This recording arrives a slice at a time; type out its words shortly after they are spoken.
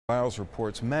Files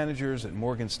reports managers at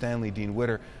Morgan Stanley, Dean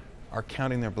Witter, are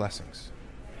counting their blessings.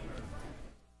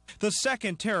 The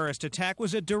second terrorist attack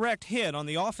was a direct hit on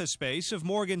the office space of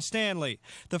Morgan Stanley.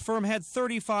 The firm had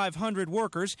 3,500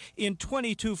 workers in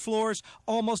 22 floors,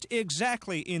 almost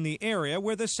exactly in the area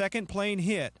where the second plane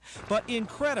hit. But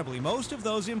incredibly, most of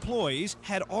those employees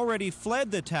had already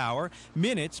fled the tower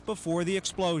minutes before the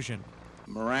explosion.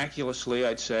 Miraculously,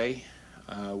 I'd say,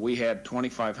 we had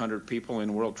 2,500 people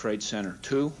in World Trade Center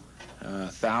 2,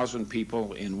 1,000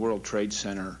 people in World Trade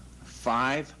Center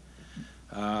 5.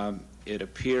 It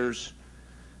appears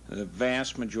the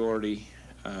vast majority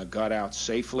got out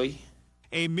safely.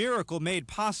 A miracle made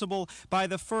possible by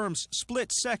the firm's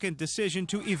split-second decision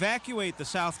to evacuate the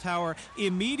South Tower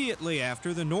immediately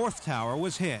after the North Tower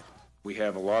was hit. We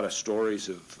have a lot of stories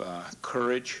of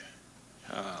courage,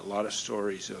 a lot of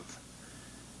stories of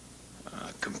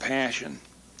compassion,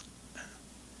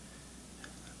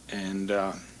 and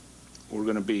we're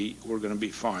going to be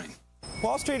fine.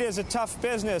 Wall Street is a tough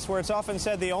business where it's often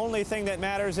said the only thing that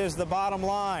matters is the bottom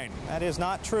line. That is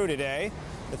not true today.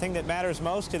 The thing that matters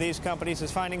most to these companies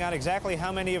is finding out exactly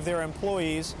how many of their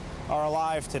employees are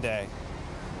alive today.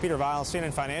 Peter Weil,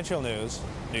 CNN Financial News,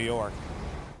 New York.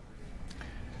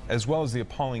 As well as the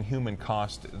appalling human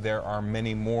cost, there are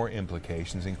many more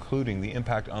implications, including the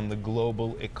impact on the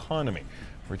global economy.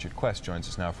 Richard Quest joins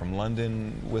us now from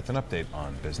London with an update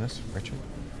on business. Richard.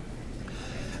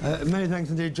 Many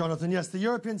thanks indeed, Jonathan. Yes, the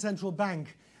European Central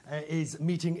Bank is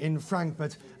meeting in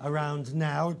Frankfurt around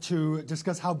now to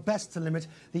discuss how best to limit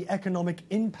the economic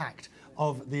impact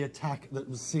of the attack that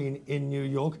was seen in New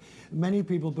York. Many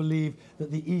people believe that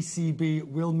the ECB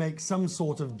will make some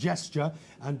sort of gesture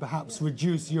and perhaps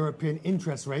reduce European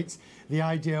interest rates. The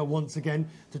idea, once again,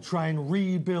 to try and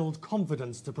rebuild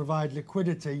confidence, to provide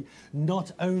liquidity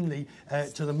not only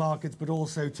to the markets but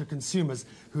also to consumers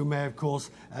who may, of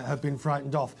course, have been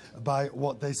frightened off by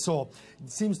what they saw. It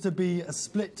seems to be a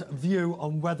split view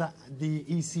on whether the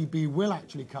ECB will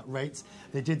actually cut rates.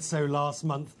 They did so last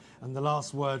month, and the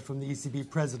last word from the ECB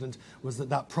president was that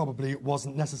that probably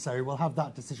wasn't necessary. We'll have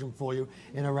that decision for you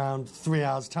in around 3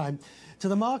 hours' time. To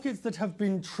the markets that have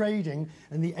been trading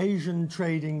in the Asian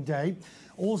trading day,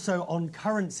 also on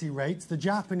currency rates, the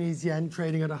Japanese yen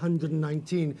trading at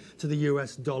 119 to the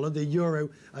US dollar, the euro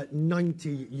at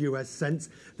 90 US cents,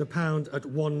 the pound at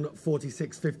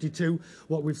 146.52.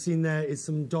 What we've seen there is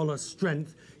some dollar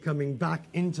strength coming back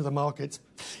into the markets.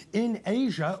 In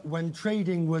Asia, when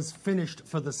trading was finished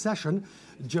for the session,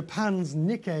 Japan's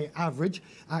Nikkei average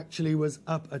actually was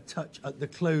up a touch at the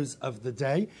close of the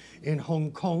day. In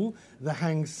Hong Kong, the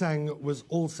Hang Seng was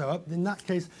also up, in that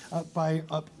case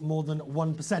up more than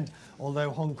 1%, although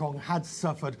Hong Kong had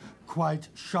suffered quite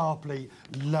sharply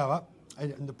lower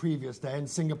in the previous day, and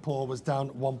Singapore was down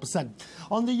 1%.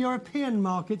 On the European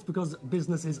markets, because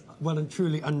business is well and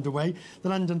truly underway, the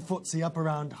London FTSE up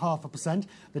around 0.5%,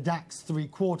 the DAX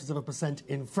 0.75%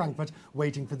 in Frankfurt,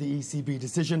 waiting for the ECB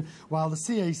decision, while the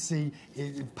CAC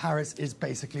in Paris is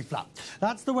basically flat.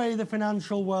 That's the way the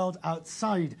financial world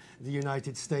outside the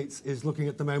United States is looking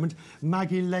at the moment.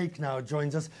 Maggie Lake now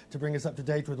joins us to bring us up to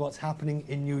date with what's happening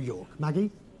in New York. Maggie?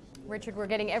 Richard, we're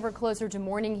getting ever closer to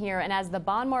morning here, and as the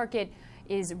bond market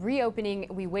is reopening,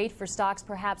 we wait for stocks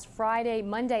perhaps Friday,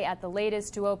 Monday at the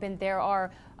latest to open. There are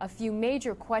a few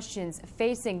major questions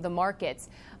facing the markets.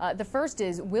 The first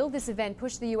is, will this event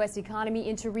push the U.S. economy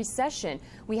into recession?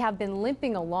 We have been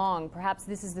limping along. Perhaps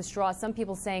this is the straw, some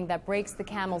people saying, that breaks the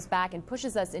camel's back and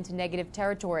pushes us into negative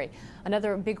territory.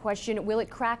 Another big question, will it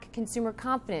crack consumer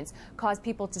confidence, cause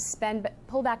people to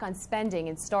pull back on spending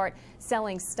and start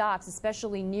selling stocks,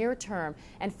 especially near term?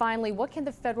 And finally, what can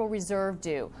the Federal Reserve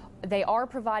do? They are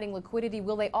providing liquidity.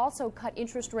 Will they also cut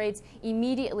interest rates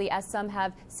immediately, as some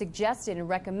have suggested and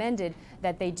recommended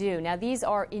that they do? Now, these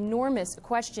are enormous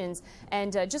questions,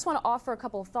 and just want to offer a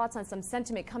couple of thoughts on some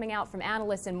sentiment coming out from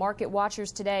analysts and market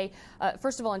watchers today.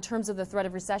 First of all, in terms of the threat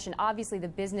of recession, obviously the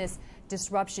business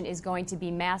disruption is going to be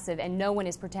massive, and no one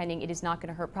is pretending it is not going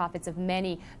to hurt profits of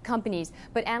many companies.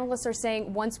 But analysts are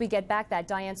saying once we get back that,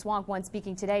 Diane Swank, one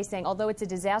speaking today, saying although it's a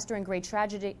disaster and great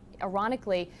tragedy,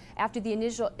 ironically, after the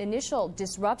initial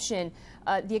disruption,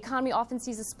 the economy often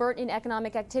sees a spurt in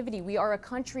economic activity. We are a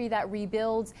country that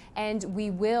rebuilds, and we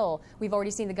will. We've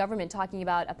already seen the government talking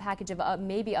about a package of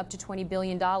maybe up to $20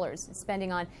 billion.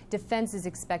 Spending on defense is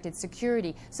expected,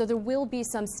 security. So there will be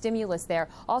some stimulus there.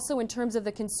 Also, in terms of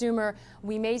the consumer,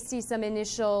 We may see some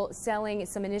initial selling,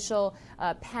 some initial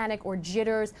panic or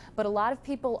jitters, but a lot of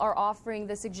people are offering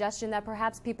the suggestion that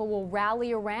perhaps people will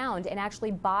rally around and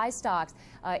actually buy stocks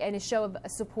in a show of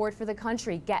support for the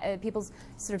country. People's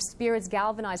sort of spirits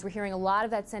galvanized. We're hearing a lot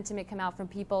of that sentiment come out from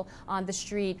people on the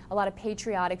street, a lot of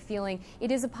patriotic feeling.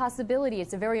 It is a possibility.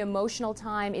 It's a very emotional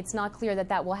time. It's not clear that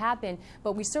that will happen,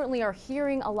 but we certainly are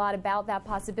hearing a lot about that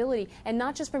possibility, and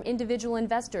not just from individual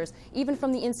investors, even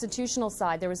from the institutional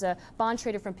side. There was a bond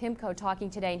trader from PIMCO talking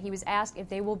today, and he was asked if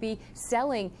they will be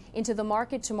selling into the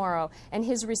market tomorrow, and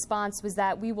his response was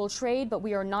that we will trade, but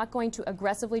we are not going to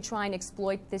aggressively try and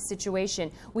exploit this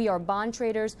situation. We are bond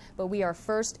traders, but we are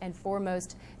first and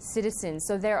foremost citizens.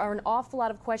 So there are an awful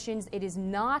lot of questions. It is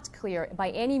not clear by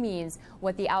any means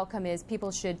what the outcome is.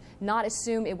 People should not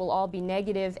assume it will all be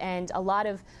negative, and a lot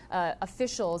of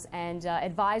officials and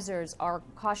advisors are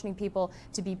cautioning people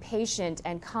to be patient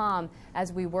and calm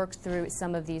as we work through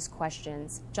some of these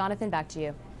questions. Jonathan, back to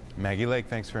you. Maggie Lake,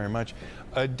 thanks very much.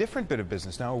 A different bit of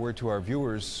business now, a word to our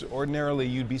viewers. Ordinarily,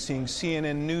 you'd be seeing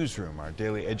CNN Newsroom, our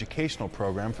daily educational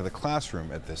program for the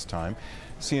classroom at this time.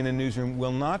 CNN Newsroom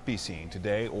will not be seen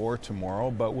today or tomorrow,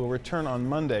 but will return on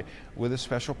Monday with a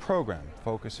special program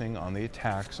focusing on the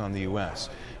attacks on the U.S.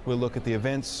 We'll look at the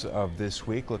events of this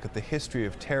week, look at the history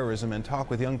of terrorism, and talk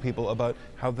with young people about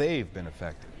how they've been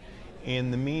affected.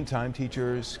 In the meantime,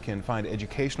 teachers can find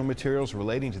educational materials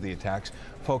relating to the attacks,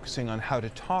 focusing on how to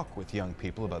talk with young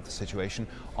people about the situation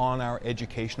on our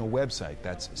educational website.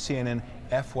 That's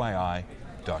cnnfyi.com.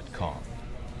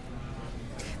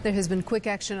 There has been quick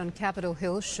action on Capitol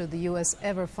Hill should the U.S.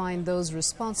 ever find those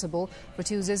responsible for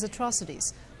Tuesday's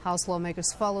atrocities. House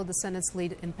lawmakers followed the Senate's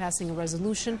lead in passing a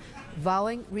resolution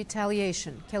vowing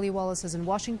retaliation. Kelly Wallace is in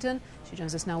Washington. She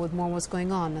joins us now with more on what's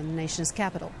going on in the nation's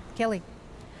capital. Kelly.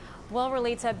 Well,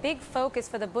 Relitza, a big focus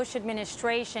for the Bush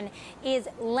administration is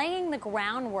laying the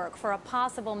groundwork for a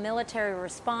possible military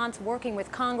response, working with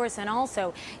Congress and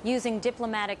also using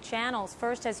diplomatic channels.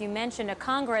 First, as you mentioned, to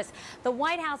Congress, the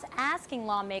White House asking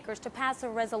lawmakers to pass a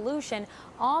resolution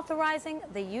authorizing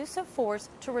the use of force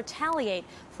to retaliate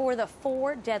for the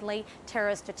 4 deadly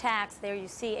terrorist attacks. There you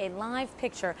see a live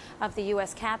picture of the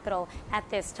U.S. Capitol at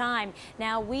this time.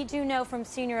 Now, we do know from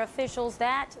senior officials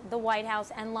that the White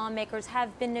House and lawmakers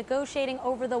have been negotiating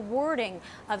over the wording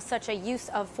of such a use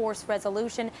of force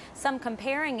resolution, some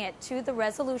comparing it to the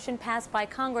resolution passed by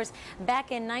Congress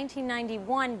back in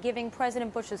 1991, giving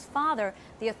President Bush's father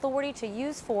the authority to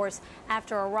use force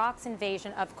after Iraq's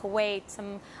invasion of Kuwait.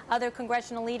 Some other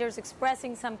congressional leaders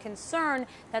expressing some concern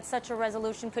that such a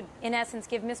resolution could, in essence,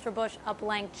 give Mr. Bush a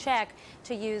blank check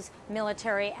to use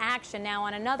military action. Now,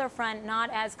 on another front, not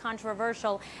as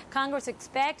controversial, Congress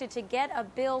expected to get a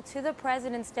bill to the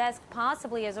president's desk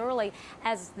possibly as early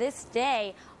as this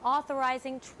day,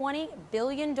 authorizing $20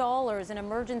 billion in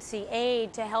emergency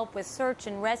aid to help with search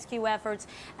and rescue efforts,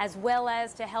 as well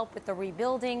as to help with the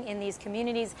rebuilding in these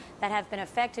communities that have been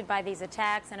affected by these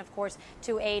attacks, and of course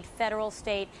to aid federal,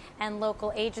 state, and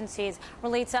local agencies.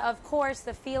 Relitza, of course,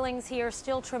 the feelings here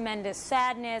still tremendous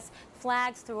sadness,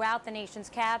 flags throughout the nation's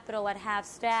capital at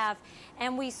half-staff,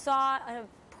 and we saw a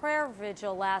prayer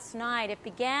vigil last night. It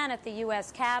began at the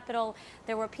U.S. Capitol.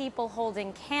 There were people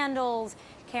holding candles,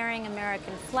 carrying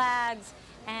American flags,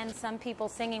 and some people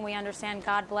singing, we understand,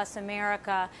 God Bless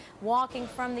America, walking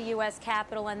from the U.S.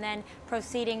 Capitol and then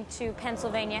proceeding to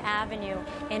Pennsylvania Avenue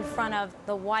in front of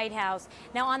the White House.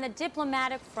 Now, on the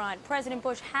diplomatic front, President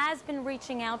Bush has been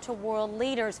reaching out to world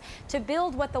leaders to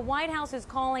build what the White House is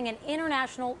calling an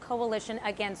international coalition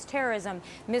against terrorism.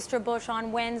 Mr. Bush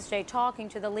on Wednesday talking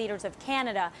to the leaders of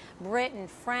Canada, Britain,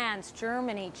 France,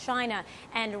 Germany, China,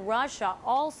 and Russia.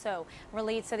 Also,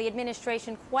 Relitza, the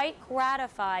administration quite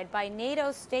gratified by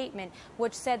NATO's statement,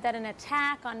 which said that an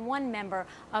attack on one member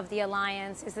of the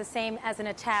alliance is the same as an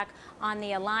attack on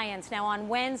the alliance. Now, on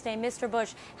Wednesday, Mr.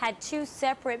 Bush had 2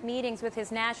 separate meetings with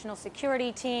his national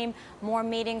security team, more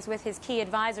meetings with his key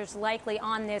advisors likely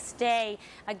on this day.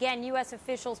 Again, U.S.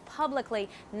 officials publicly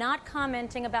not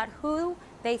commenting about who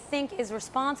they think is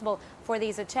responsible for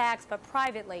these attacks, but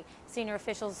privately, senior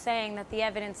officials saying that the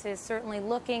evidence is certainly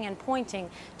looking and pointing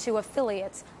to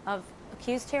affiliates of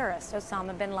accused terrorist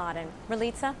Osama bin Laden.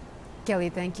 Relitza? Kelly,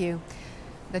 thank you.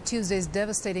 The Tuesday's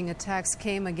devastating attacks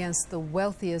came against the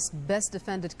wealthiest, best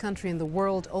defended country in the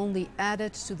world, only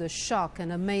added to the shock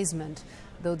and amazement.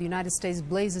 Though the United States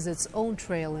blazes its own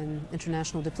trail in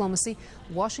international diplomacy,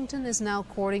 Washington is now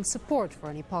courting support for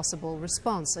any possible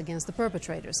response against the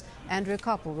perpetrators. Andrea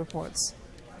Koppel reports.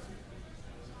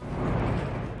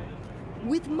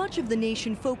 With much of the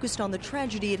nation focused on the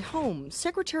tragedy at home,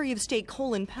 Secretary of State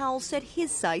Colin Powell set his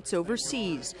sights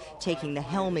overseas, taking the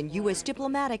helm in U.S.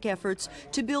 diplomatic efforts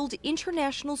to build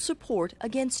international support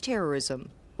against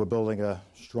terrorism. We're building a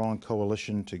strong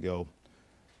coalition to go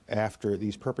after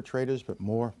these perpetrators, but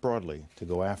more broadly, to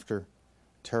go after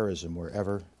terrorism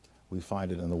wherever we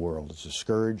find it in the world. It's a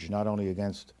scourge not only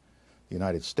against the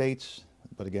United States,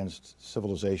 but against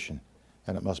civilization,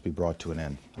 and it must be brought to an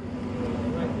end.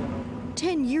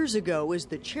 10 years ago, as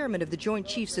the chairman of the Joint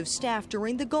Chiefs of Staff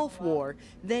during the Gulf War,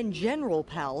 then General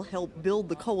Powell helped build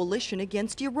the coalition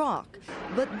against Iraq.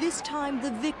 But this time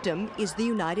the victim is the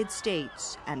United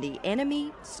States, and the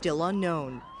enemy still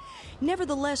unknown.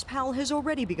 Nevertheless, Powell has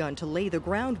already begun to lay the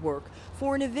groundwork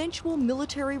for an eventual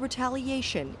military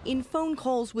retaliation in phone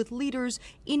calls with leaders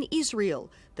in Israel,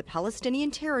 the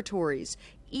Palestinian territories,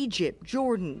 Egypt,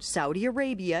 Jordan, Saudi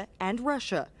Arabia, and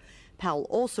Russia. Powell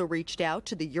also reached out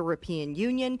to the European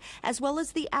Union, as well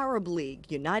as the Arab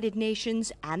League, United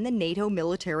Nations, and the NATO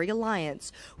military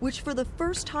alliance, which for the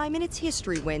first time in its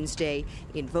history Wednesday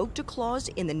invoked a clause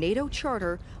in the NATO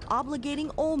Charter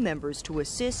obligating all members to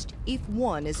assist if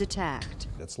one is attacked.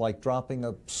 It's like dropping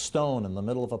a stone in the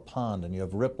middle of a pond and you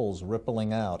have ripples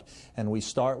rippling out. And we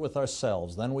start with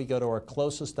ourselves, then we go to our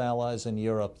closest allies in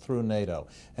Europe through NATO,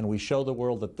 and we show the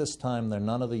world that this time there are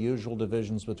none of the usual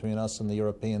divisions between us and the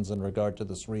Europeans in regard to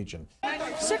this region.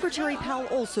 Secretary Powell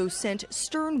also sent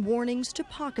stern warnings to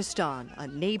Pakistan, a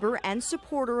neighbor and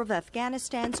supporter of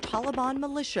Afghanistan's Taliban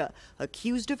militia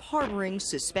accused of harboring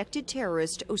suspected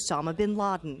terrorist Osama bin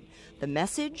Laden. The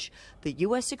message: the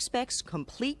U.S. expects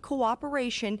complete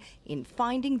cooperation in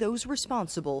finding those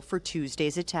responsible for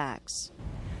Tuesday's attacks.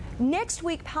 Next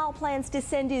week, Powell plans to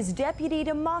send his deputy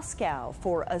to Moscow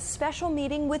for a special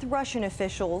meeting with Russian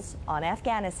officials on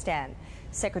Afghanistan.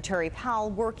 Secretary Powell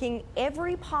working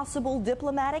every possible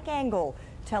diplomatic angle,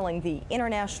 telling the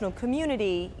international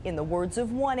community, in the words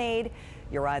of one aide,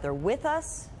 you're either with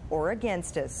us or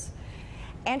against us.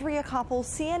 Andrea Koppel,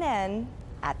 CNN,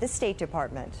 at the State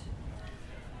Department.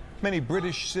 Many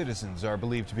British citizens are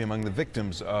believed to be among the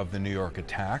victims of the New York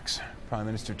attacks. Prime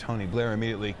Minister Tony Blair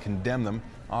immediately condemned them,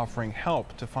 offering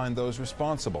help to find those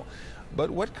responsible. But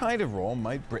what kind of role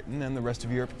might Britain and the rest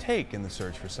of Europe take in the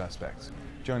search for suspects?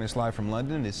 Joining us live from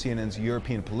London is CNN's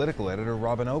European political editor,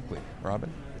 Robin Oakley.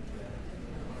 Robin?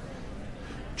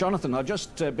 Jonathan, I've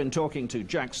just been talking to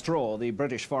Jack Straw, the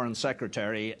British Foreign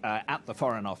Secretary at the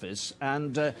Foreign Office,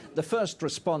 and the first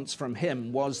response from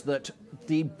him was that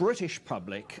the British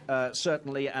public,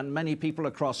 certainly, and many people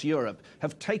across Europe,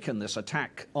 have taken this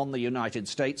attack on the United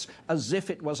States as if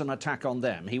it was an attack on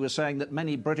them. He was saying that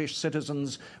many British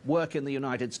citizens work in the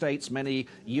United States, many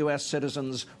US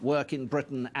citizens work in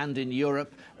Britain and in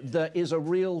Europe. There is a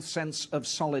real sense of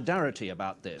solidarity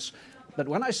about this. But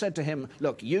when I said to him,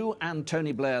 look, you and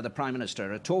Tony Blair, the Prime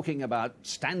Minister, are talking about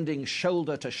standing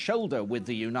shoulder to shoulder with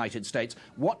the United States,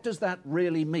 what does that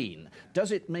really mean?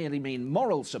 Does it merely mean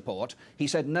moral support? He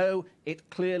said, no, it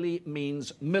clearly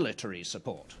means military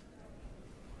support.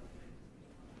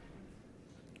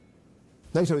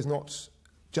 NATO is not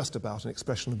just about an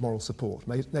expression of moral support.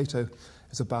 NATO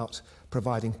is about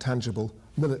providing tangible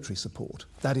military support.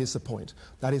 That is the point.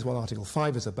 That is what Article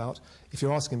 5 is about. If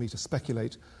you're asking me to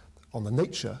speculate on the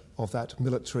nature of that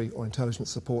military or intelligence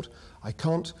support, I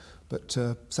can't, but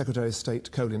Secretary of State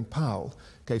Colin Powell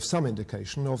gave some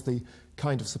indication of the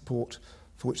kind of support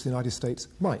for which the United States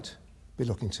might be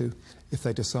looking to if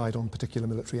they decide on particular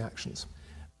military actions.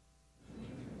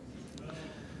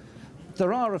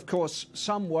 There are, of course,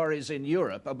 some worries in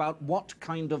Europe about what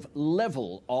kind of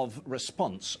level of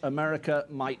response America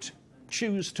might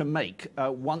choose to make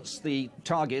once the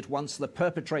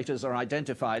perpetrators are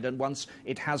identified and once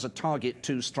it has a target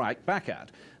to strike back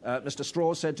at. Mr.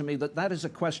 Straw said to me that that is a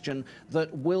question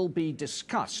that will be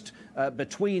discussed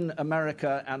between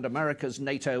America and America's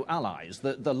NATO allies,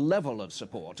 the level of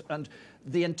support. And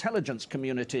the intelligence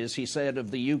communities, he said,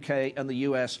 of the UK and the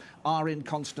US are in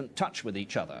constant touch with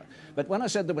each other. But when I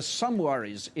said there were some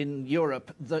worries in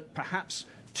Europe that perhaps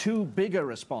too big a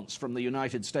response from the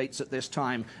United States at this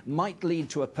time might lead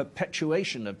to a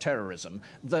perpetuation of terrorism,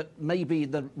 that maybe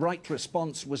the right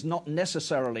response was not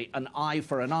necessarily an eye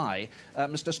for an eye,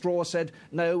 Mr. Straw said,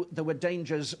 no, there were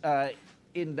dangers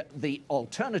in the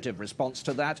alternative response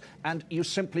to that, and you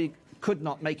simply could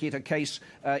not make it a case,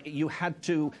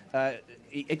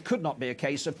 it could not be a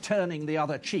case of turning the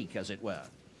other cheek, as it were.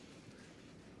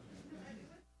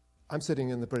 I'm sitting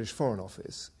in the British Foreign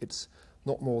Office. It's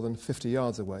not more than 50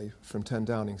 yards away from 10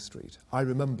 Downing Street. I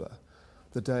remember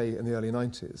the day in the early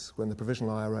 90s when the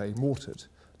Provisional IRA mortared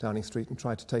Downing Street and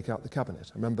tried to take out the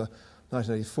cabinet. I remember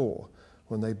 1984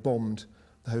 when they bombed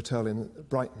the hotel in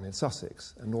Brighton in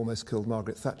Sussex and almost killed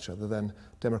Margaret Thatcher, the then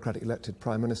Democratic-elected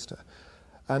Prime Minister.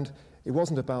 And it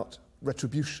wasn't about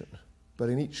retribution, but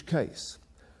in each case,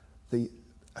 the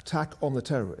attack on the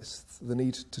terrorists, the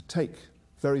need to take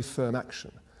very firm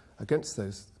action against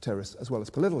those terrorists, as well as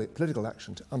political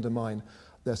action to undermine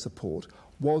their support,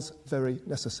 was very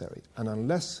necessary. And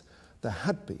unless there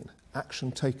had been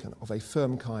action taken of a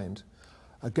firm kind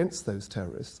against those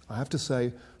terrorists, I have to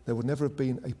say there would never have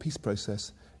been a peace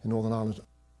process in Northern Ireland.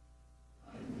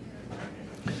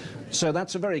 So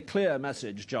that's a very clear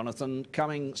message, Jonathan,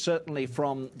 coming certainly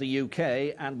from the UK,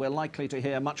 and we're likely to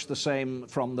hear much the same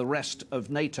from the rest of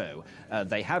NATO.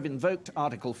 They have invoked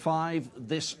Article 5.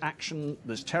 This action,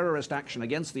 this terrorist action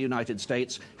against the United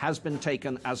States, has been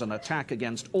taken as an attack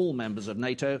against all members of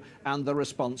NATO, and the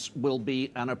response will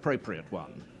be an appropriate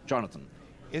one. Jonathan.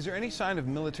 Is there any sign of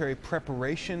military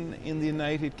preparation in the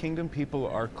United Kingdom? People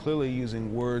are clearly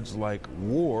using words like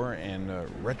war and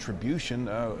retribution.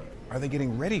 Are they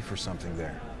getting ready for something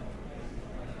there?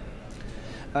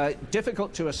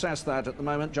 Difficult to assess that at the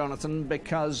moment, Jonathan,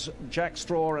 because Jack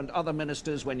Straw and other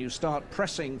ministers, when you start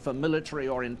pressing for military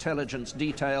or intelligence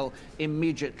detail,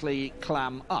 immediately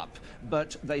clam up.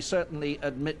 But they certainly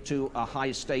admit to a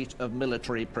high state of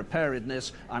military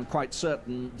preparedness. I'm quite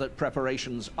certain that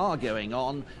preparations are going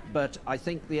on, but I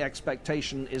think the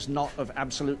expectation is not of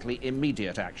absolutely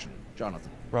immediate action.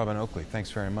 Jonathan. Robin Oakley,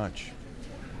 thanks very much.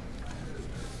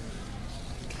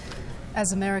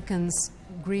 As Americans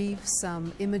grieve,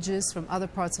 some images from other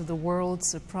parts of the world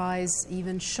surprise,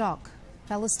 even shock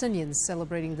Palestinians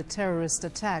celebrating the terrorist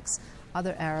attacks,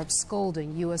 other Arabs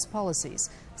scolding U.S. policies.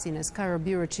 CNN's Cairo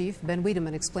Bureau Chief Ben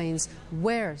Wiedemann explains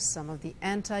where some of the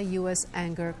anti-U.S.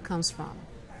 anger comes from.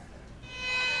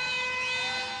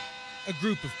 A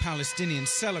group of Palestinians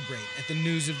celebrate at the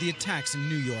news of the attacks in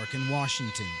New York and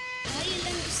Washington.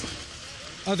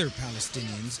 Other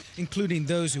Palestinians, including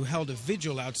those who held a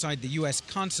vigil outside the U.S.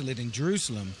 consulate in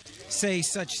Jerusalem, say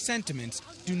such sentiments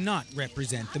do not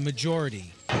represent the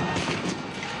majority.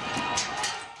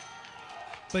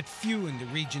 But few in the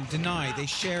region deny they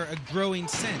share a growing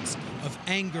sense of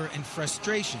anger and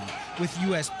frustration with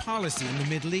U.S. policy in the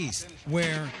Middle East,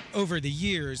 where, over the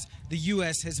years, the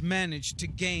U.S. has managed to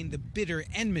gain the bitter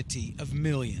enmity of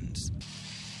millions.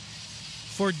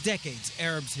 For decades,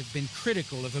 Arabs have been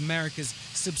critical of America's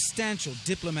substantial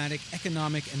diplomatic,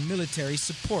 economic, and military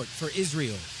support for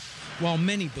Israel, while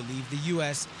many believe the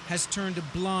U.S. has turned a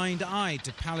blind eye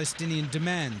to Palestinian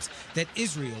demands that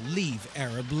Israel leave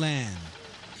Arab land.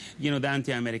 You know, the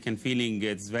anti-American feeling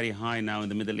is very high now in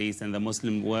the Middle East and the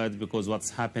Muslim world because what's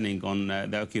happening on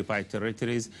the occupied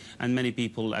territories, and many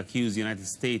people accuse the United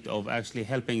States of actually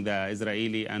helping the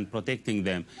Israeli and protecting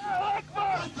them.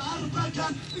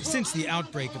 Since the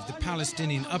outbreak of the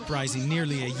Palestinian uprising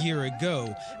nearly a year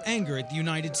ago, anger at the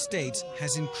United States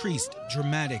has increased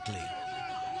dramatically.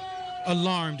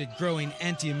 Alarmed at growing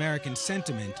anti-American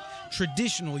sentiment,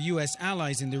 traditional U.S.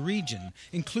 allies in the region,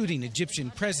 including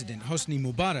Egyptian President Hosni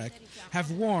Mubarak,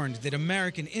 have warned that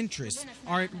American interests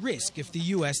are at risk if the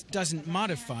U.S. doesn't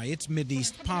modify its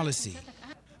Mideast policy.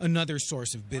 Another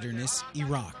source of bitterness,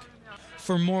 Iraq.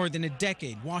 For more than a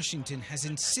decade, Washington has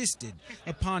insisted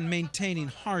upon maintaining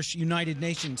harsh United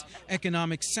Nations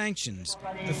economic sanctions,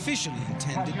 officially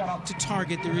intended to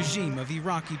target the regime of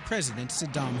Iraqi President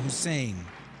Saddam Hussein.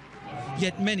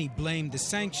 Yet many blame the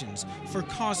sanctions for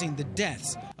causing the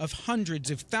deaths of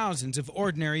hundreds of thousands of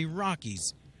ordinary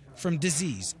Iraqis from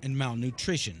disease and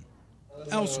malnutrition.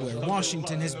 Elsewhere,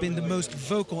 Washington has been the most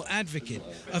vocal advocate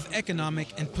of economic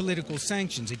and political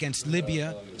sanctions against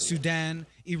Libya, Sudan,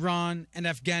 Iran, and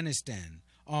Afghanistan,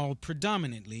 all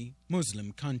predominantly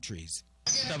Muslim countries.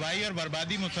 The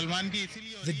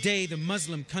day the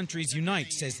Muslim countries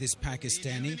unite, says this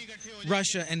Pakistani,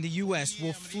 Russia and the U.S.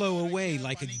 will flow away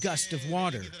like a gust of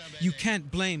water. You can't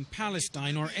blame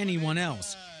Palestine or anyone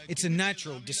else. It's a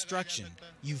natural destruction.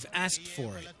 You've asked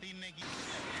for it.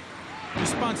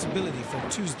 Responsibility for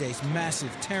Tuesday's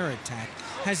massive terror attack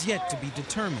has yet to be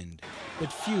determined,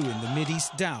 but few in the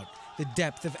Mideast doubt the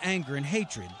depth of anger and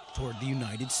hatred toward the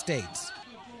United States.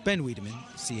 Ben Wiedemann,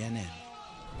 CNN.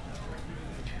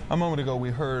 A moment ago,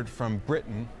 we heard from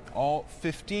Britain. All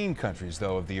 15 countries,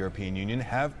 though, of the European Union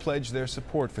have pledged their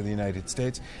support for the United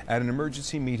States at an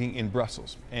emergency meeting in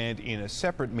Brussels. And in a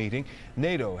separate meeting,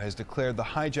 NATO has declared the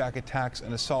hijack attacks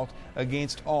an assault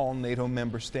against all NATO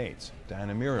member states.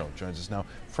 Diana Muriel joins us now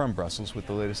from Brussels with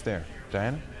the latest there.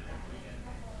 Diana?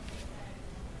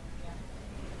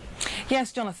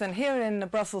 Yes, Jonathan, here in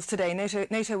Brussels today,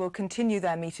 NATO will continue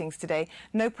their meetings today.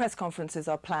 No press conferences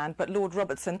are planned, but Lord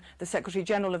Robertson, the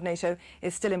Secretary-General of NATO,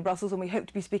 is still in Brussels, and we hope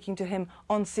to be speaking to him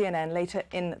on CNN later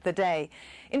in the day.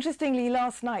 Interestingly,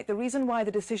 last night, the reason why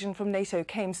the decision from NATO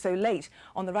came so late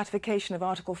on the ratification of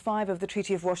Article 5 of the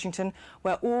Treaty of Washington,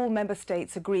 where all member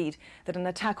states agreed that an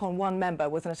attack on one member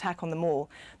was an attack on them all.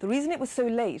 The reason it was so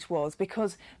late was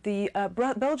because the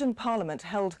Belgian Parliament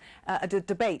held a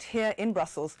debate here in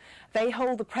Brussels. They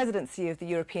hold the presidency of the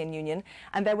European Union,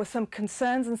 and there were some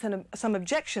concerns and some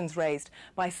objections raised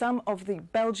by some of the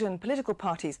Belgian political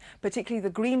parties, particularly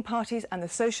the Green parties and the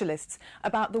Socialists,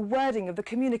 about the wording of the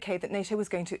communiqué that NATO was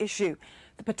going to issue.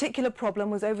 The particular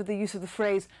problem was over the use of the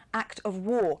phrase act of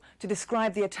war to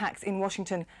describe the attacks in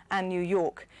Washington and New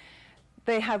York.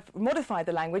 They have modified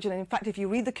the language, and in fact, if you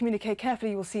read the communiqué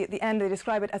carefully, you will see at the end they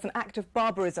describe it as an act of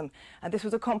barbarism. And this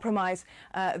was a compromise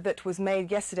that was made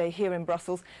yesterday here in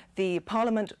Brussels. The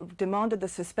Parliament demanded the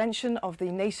suspension of the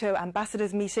NATO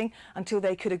ambassadors' meeting until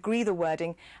they could agree the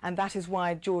wording, and that is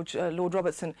why Lord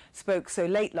Robertson spoke so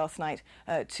late last night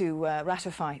to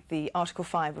ratify the Article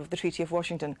 5 of the Treaty of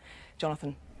Washington.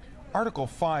 Jonathan. Article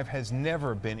 5 has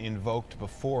never been invoked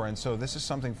before, and so this is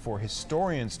something for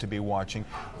historians to be watching.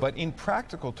 But in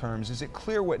practical terms, is it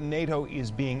clear what NATO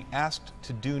is being asked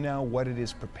to do now, what it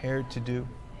is prepared to do?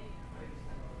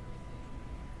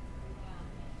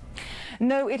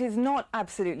 No, it is not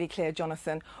absolutely clear,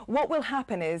 Jonathan. What will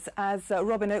happen is, as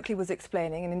Robin Oakley was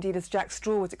explaining, and indeed as Jack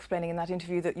Straw was explaining in that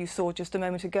interview that you saw just a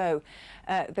moment ago,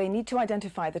 they need to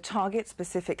identify the target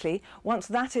specifically. Once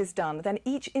that is done, then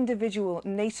each individual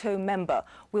NATO member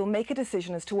will make a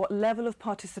decision as to what level of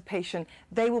participation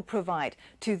they will provide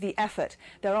to the effort.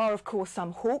 There are, of course,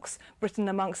 some hawks, Britain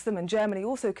amongst them, and Germany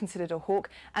also considered a hawk,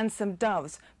 and some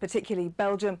doves, particularly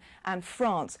Belgium and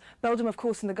France. Belgium, of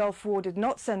course, in the Gulf War did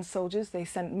not send soldiers. They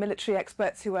sent military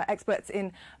experts who were experts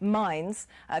in mines.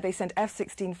 They sent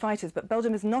F-16 fighters, but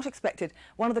Belgium is not expected,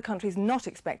 one of the countries not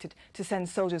expected to send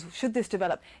soldiers, should this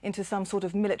develop into some sort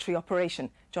of military operation.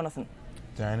 Jonathan.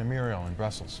 Diana Muriel in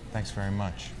Brussels, thanks very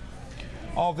much.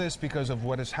 All this because of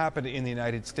what has happened in the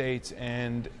United States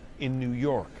and in New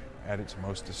York at its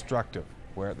most destructive,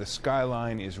 where the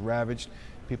skyline is ravaged,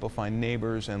 people find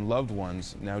neighbors and loved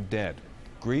ones now dead.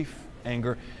 Grief,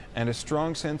 anger, and a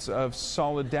strong sense of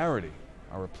solidarity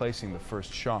are replacing the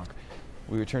first shock.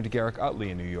 We return to Garrick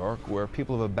Utley in New York, where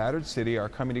people of a battered city are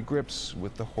coming to grips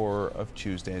with the horror of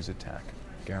Tuesday's attack.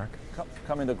 Garrick?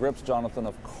 Coming to grips, Jonathan,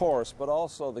 of course, but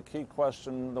also the key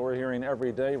question that we're hearing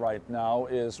every day right now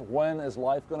is, when is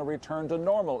life going to return to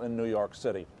normal in New York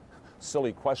City?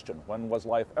 Silly question. When was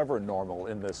life ever normal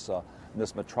in this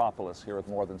metropolis here with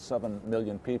more than 7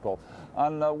 million people?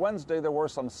 On Wednesday, there were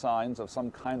some signs of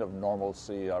some kind of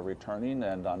normalcy returning,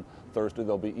 and on Thursday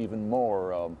there'll be even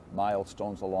more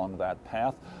milestones along that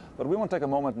path. But we want to take a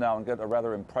moment now and get a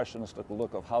rather impressionistic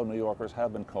look of how New Yorkers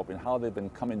have been coping, how they've been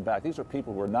coming back. These are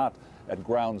people who are not at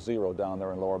ground zero down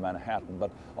there in lower Manhattan, but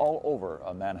all over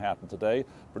Manhattan today.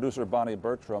 Producer Bonnie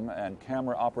Bertram and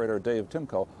camera operator Dave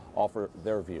Timko offer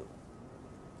their view.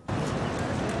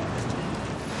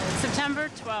 September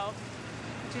 12th,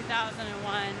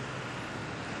 2001,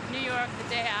 New York, the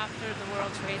day after the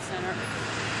World Trade Center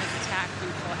was attacked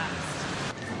and collapsed.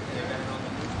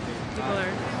 People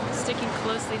are sticking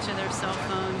closely to their cell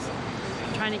phones,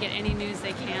 trying to get any news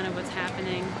they can of what's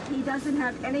happening. He doesn't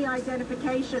have any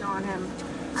identification on him,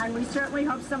 and we certainly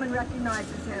hope someone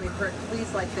recognizes him. We've heard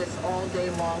pleas like this all day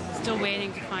long. Still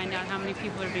waiting to find out how many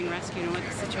people are being rescued and what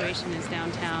the situation is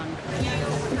downtown.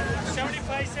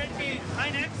 75 cent fee. Hi,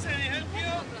 next. Can I help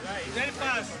you? Very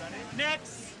fast.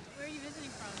 Next. Where are you visiting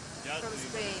from? From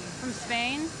Spain. From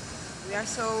Spain? We are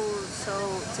so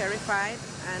terrified,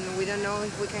 and we don't know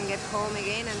if we can get home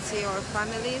again and see our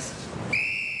families.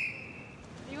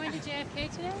 Are you going to JFK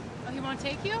today? Oh, he won't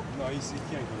take you? No, he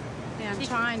can't go. Yeah, I'm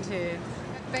trying to.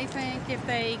 They think if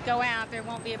they go out, they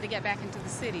won't be able to get back into the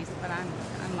cities. But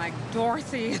I'm like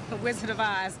Dorothy, the Wizard of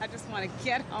Oz. I just want to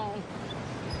get home.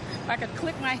 If I could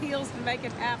click my heels and make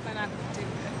it happen, I would do it.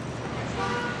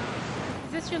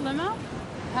 Is this your limo?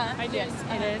 Huh? Yes,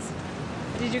 it is.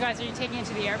 Are you taking it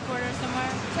to the airport or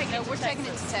somewhere? We're taking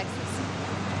it to Texas.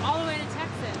 All the way to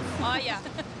Texas? Oh, yeah.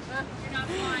 You're not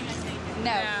flying, I take it.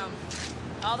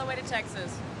 No. All the way to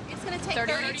Texas. It's going to take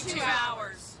 32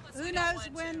 hours. Who knows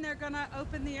when they're going to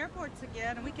open the airports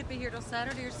again, and we could be here till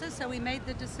Saturday or so we made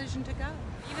the decision to go.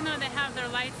 Even though they have their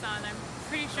lights on, I'm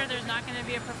pretty sure there's not going to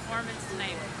be a performance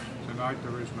tonight. Tonight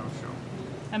there is no show.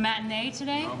 A matinee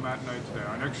today? No matinee today.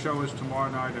 Our next show is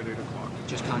tomorrow night at 8 o'clock.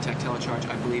 Just contact Telecharge.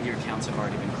 I believe your accounts have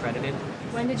already been credited.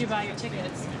 When did you buy your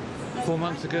tickets? 4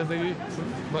 months ago, maybe.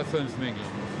 My phone's from England.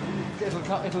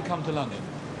 it'll come to London.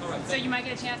 So you might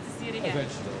get a chance to see it again.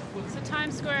 Eventually. So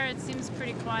Times Square, it seems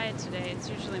pretty quiet today. It's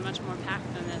usually much more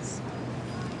packed than this.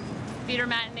 Theater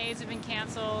matinees have been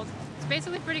canceled. It's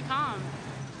basically pretty calm.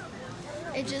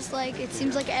 It just it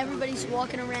seems like everybody's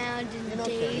walking around in a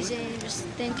daze and just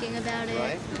thinking about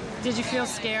it. Did you feel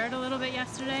scared a little bit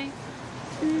yesterday?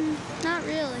 Not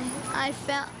really. I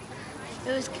felt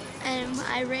it was, and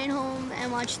I ran home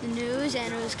and watched the news,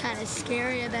 and it was kind of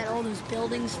scary about all those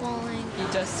buildings falling. You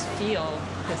just feel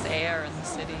this air in the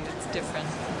city. It's different.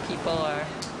 People are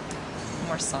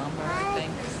more somber, I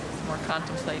think, more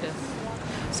contemplative.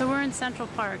 So we're in Central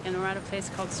Park, and we're at a place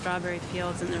called Strawberry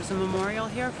Fields, and there's a memorial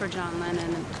here for John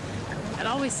Lennon. And it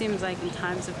always seems like in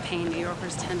times of pain, New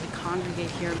Yorkers tend to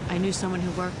congregate here. I knew someone who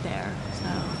worked there, so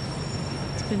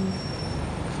it's been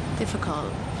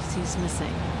difficult. He's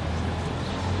missing.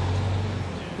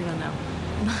 We don't know.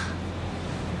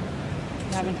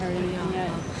 You haven't heard anything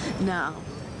yet? No,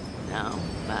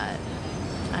 but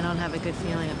I don't have a good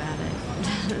feeling about it.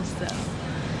 So,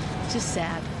 it's just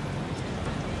sad.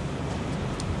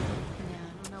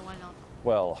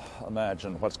 Well,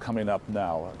 imagine what's coming up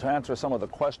now. To answer some of the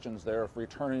questions there, if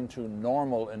returning to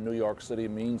normal in New York City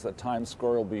means that Times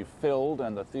Square will be filled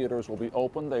and the theaters will be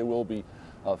open, they will be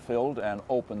filled and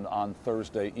opened on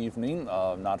Thursday evening,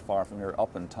 not far from here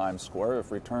up in Times Square.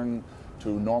 If return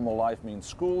to normal life means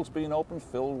schools being open,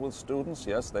 filled with students,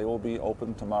 yes, they will be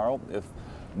open tomorrow. If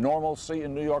normalcy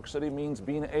in New York City means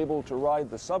being able to ride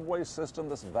the subway system,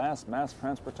 this vast mass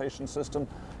transportation system,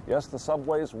 yes, the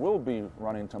subways will be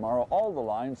running tomorrow, all the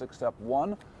lines except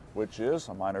one, which is,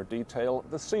 a minor detail,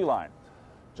 the C line.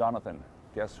 Jonathan,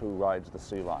 guess who rides the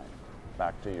C line?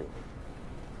 Back to you.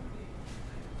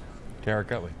 Garrett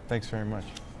Gutley, thanks very much.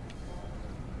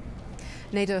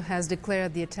 NATO has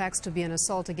declared the attacks to be an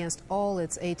assault against all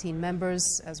its 18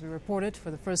 members. As we reported, for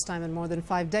the first time in more than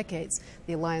 5 decades,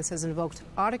 the alliance has invoked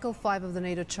Article 5 of the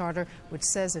NATO Charter, which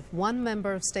says if one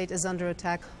member of state is under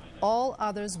attack, all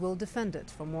others will defend it.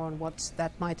 For more on what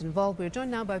that might involve, we're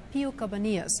joined now by Pío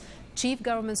Cabanillas, Chief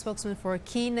Government Spokesman for a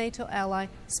key NATO ally,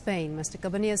 Spain. Mr.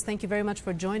 Cabanillas, thank you very much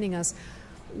for joining us.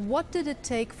 What did it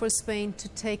take for Spain to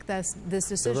take this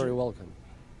decision? You're very welcome.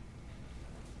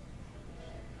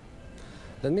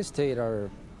 Let me state our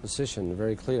position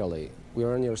very clearly. We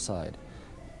are on your side.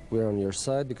 We are on your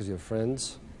side because you're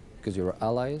friends, because you're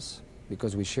allies,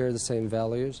 because we share the same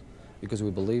values, because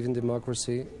we believe in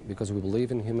democracy, because we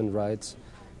believe in human rights,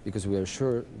 because we are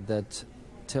sure that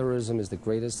terrorism is the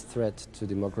greatest threat to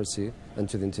democracy and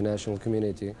to the international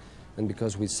community, and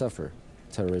because we suffer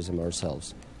terrorism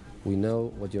ourselves. We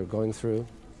know what you're going through.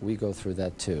 We go through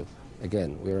that too.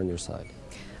 Again, we're on your side.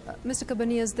 Mr.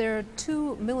 Cabanillas, there are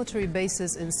 2 military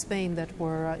bases in Spain that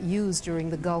were used during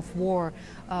the Gulf War.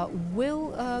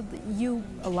 Will you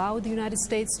allow the United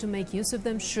States to make use of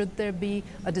them should there be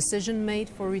a decision made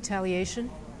for retaliation?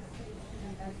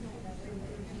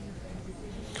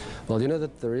 Well, you know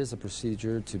that there is a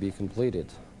procedure to be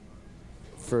completed.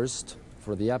 First,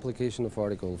 for the application of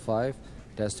Article 5,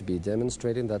 it has to be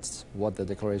demonstrated, that's what the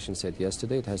declaration said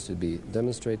yesterday, it has to be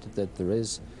demonstrated that there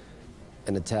is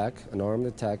an attack, an armed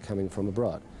attack coming from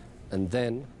abroad. And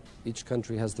then each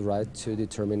country has the right to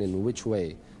determine in which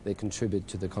way they contribute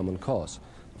to the common cause.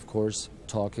 Of course,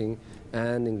 talking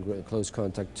and in close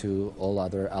contact to all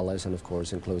other allies and, of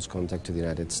course, in close contact to the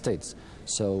United States.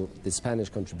 So the Spanish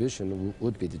contribution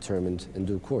would be determined in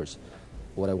due course.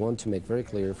 What I want to make very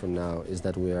clear from now is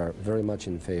that we are very much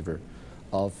in favor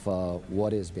of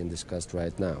what is being discussed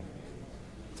right now.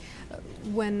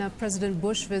 When President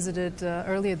Bush visited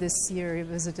earlier this year, he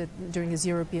visited during his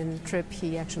European trip,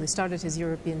 he actually started his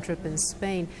European trip in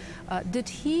Spain. Did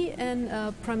he and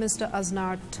Prime Minister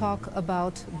Aznar talk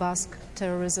about Basque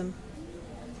terrorism?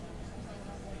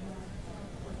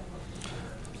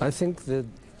 I think that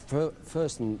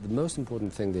first and the most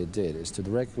important thing they did is to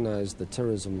recognize that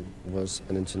terrorism was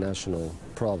an international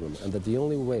problem and that the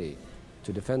only way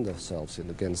to defend ourselves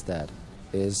against that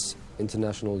is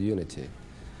international unity.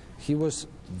 He was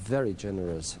very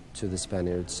generous to the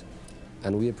Spaniards,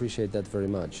 and we appreciate that very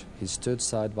much. He stood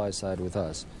side by side with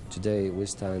us. Today, we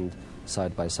stand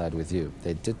side by side with you.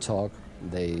 They did talk,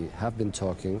 they have been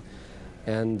talking,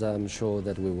 and I'm sure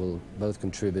that we will both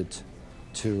contribute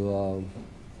to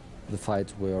the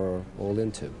fight we are all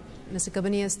into. Mr.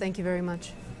 Cabanillas, thank you very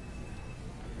much.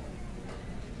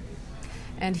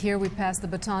 And here we pass the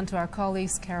baton to our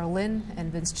colleagues Carol Lynn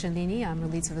and Vince Cellini. I'm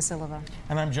Relitza Vasilova.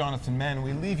 And I'm Jonathan Mann.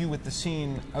 We leave you with the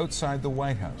scene outside the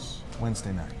White House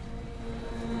Wednesday night.